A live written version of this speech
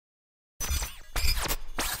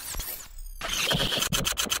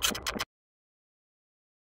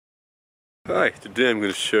Hi, today I'm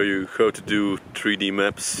going to show you how to do 3D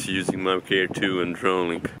maps using Mavic Air 2 and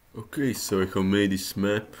Dronelink. Okay, so I have made this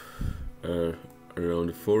map around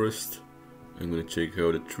the forest. I'm going to check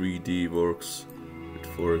how the 3D works with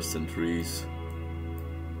forest and trees.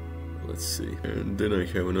 Let's see. And then I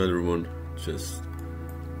have another one, just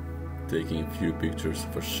taking a few pictures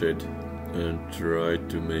of a shed and try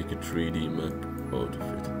to make a 3D map out of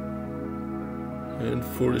it. And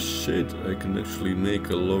for the shed I can actually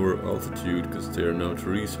make a lower altitude because there are no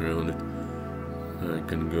trees around it. I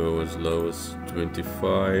can go as low as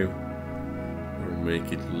 25 or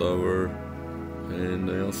make it lower.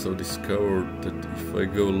 And I also discovered that if I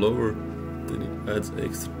go lower then it adds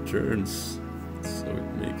extra turns, so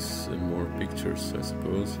it makes more pictures, I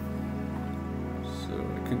suppose. So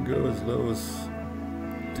I can go as low as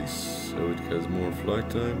this, so it has more flight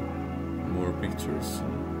time, more pictures,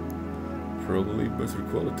 and probably better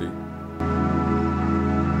quality.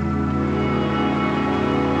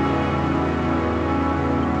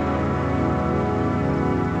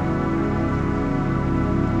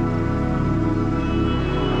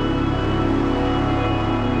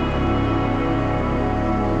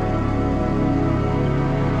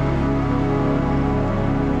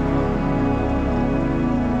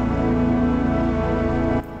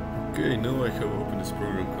 Okay, now I have opened this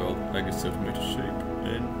program called Agisoft Metashape,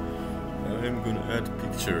 and I'm gonna add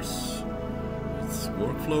pictures. It's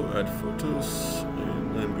workflow, add photos,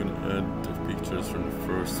 and I'm gonna add the pictures from the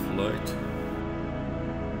first flight.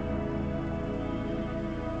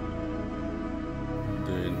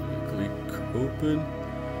 Then click open,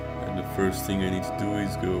 and the first thing I need to do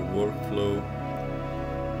is go workflow,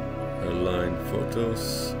 align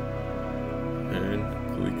photos, and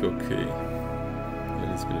click OK.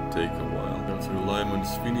 And it's gonna take a while. After alignment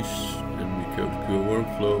is finished, then we go to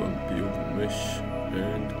workflow and build a mesh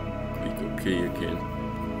and click OK again.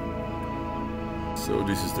 So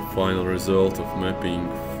this is the final result of mapping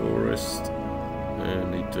forest,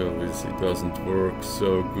 and it obviously doesn't work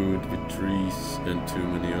so good with trees and too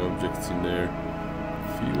many objects in there.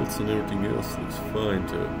 Fields and everything else looks fine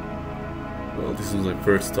too. Well, this is my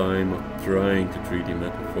first time of trying to 3D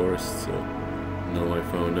map a forest, so now I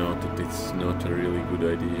found out that it's not a really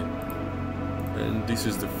good idea. And this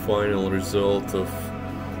is the final result of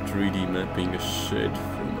 3D mapping a shed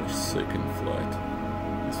from my second flight.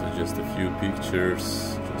 This is just a few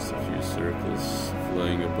pictures, just a few circles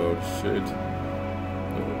flying about a shed.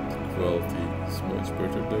 But the quality is much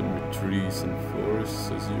better than with trees and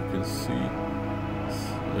forests, as you can see.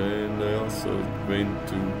 And I also went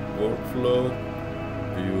to workflow,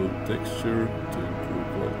 build texture to improve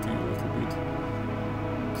quality a little bit,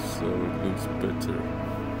 so it looks better.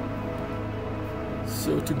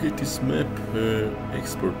 So to get this map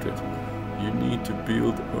exported, you need to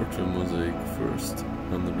build Auto Mosaic first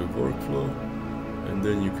under the workflow, and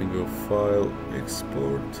then you can go File,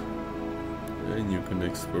 Export, and you can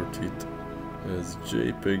export it as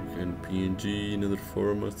JPEG and PNG in other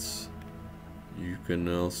formats. You can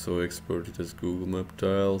also export it as Google Map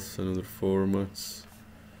Tiles and other formats.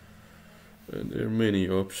 And there are many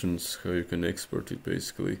options how you can export it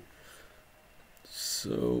basically.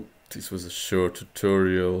 So this was a short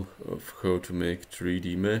tutorial of how to make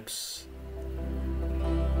 3D maps.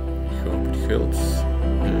 I hope it helps,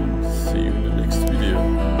 and see you in the next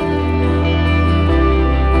video.